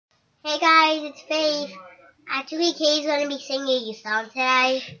Hey guys, it's Faith. Actually, Kay's going to be singing a song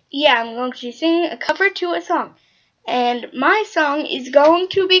today. Yeah, I'm going to be singing a cover to a song. And my song is going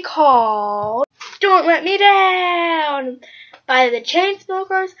to be called Don't Let Me Down by the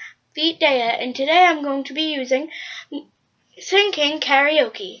Chainsmokers feat. Daya. And today I'm going to be singing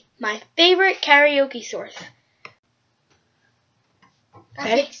karaoke, my favorite karaoke source.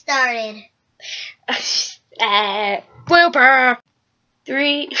 Let's get started. Blooper.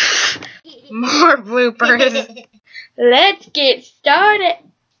 3 more bloopers. Let's get started.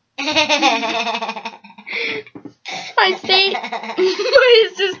 My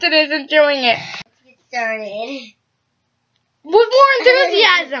assistant isn't doing it. Let's get started. With more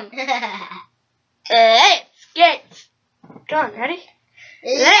enthusiasm. Let's get going. Ready?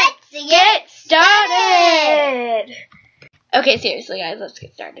 Let's get started. Okay, seriously, guys, let's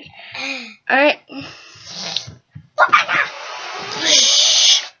get started. Alright.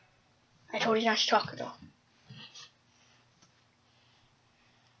 I told you not to talk at all.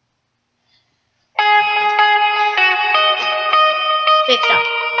 Fixed up.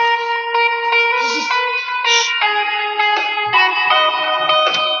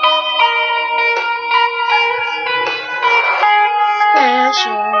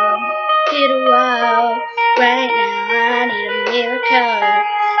 Special, get a while. Right now I need a miracle.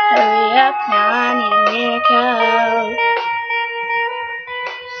 Hurry up now, I need a miracle.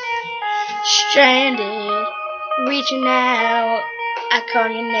 Stranded, reaching out. I call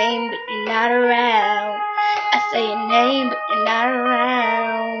your name, but you're not around. I say your name, but you're not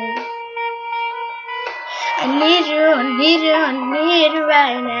around. I need you, I need you, I need you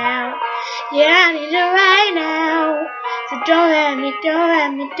right now. Yeah, I need you right now. So don't let me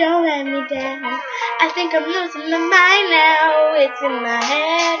down. I think I'm losing my mind now. It's in my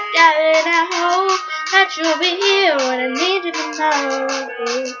head, darling, I hope that you'll be here when I need you the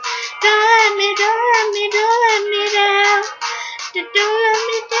most. Don't let me down. Don't let me down. Don't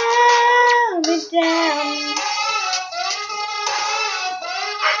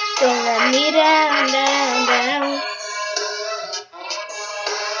let me down.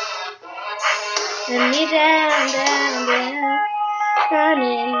 Let me down.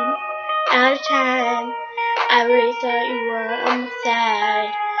 Running out of time. I really thought you were on my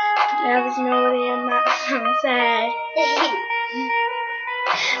side, but now there's nobody on my side.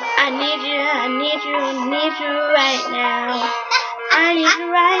 I need you right now. I need you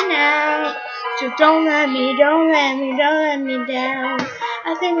right now. So don't let me down.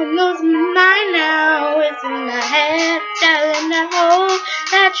 I think I'm losing my mind now. It's in my head, darling, I hope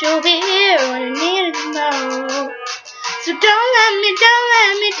that you'll be here when I need it the most. So don't let me down. Don't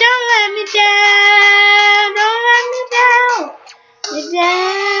let me down. Don't let me down.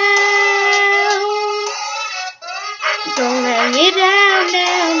 Don't let me down. Don't let me down.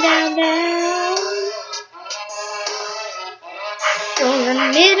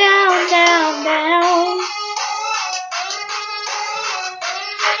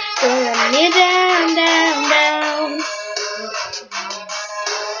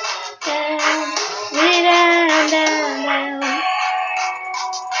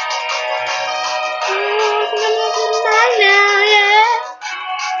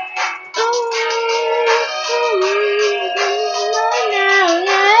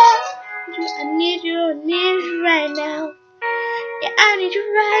 I need you right now. Yeah, I need you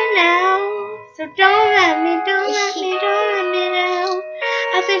right now. So don't let me down.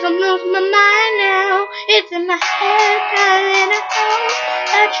 I think I'm losing my mind now. It's in my head, darling, I hope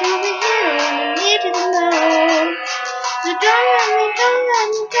that you'll be here when I need you the most. So don't let me down.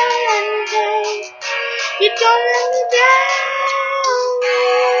 You don't let me down.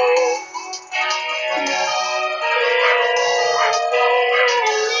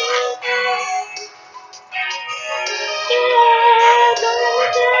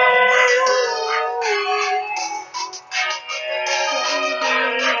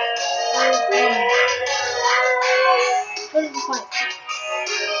 What is the point?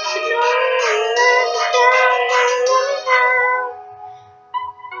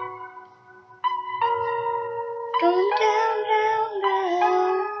 Going down.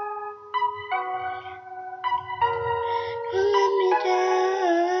 Don't let me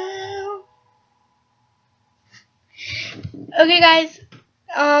down. Okay, guys.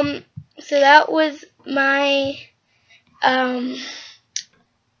 So that was my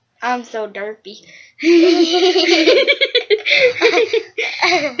I'm so derpy.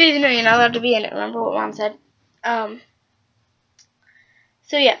 Please know you're not allowed to be in it. Remember what Mom said. So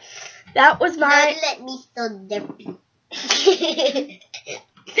yeah, that was my. Don't let me so derpy.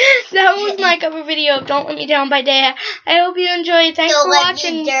 That was my cover video of Don't Let Me Down by Daya. I hope you enjoyed. Thanks for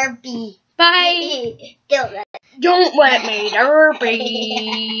watching. Derpy. Bye. Don't let Don't let me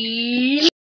derpy.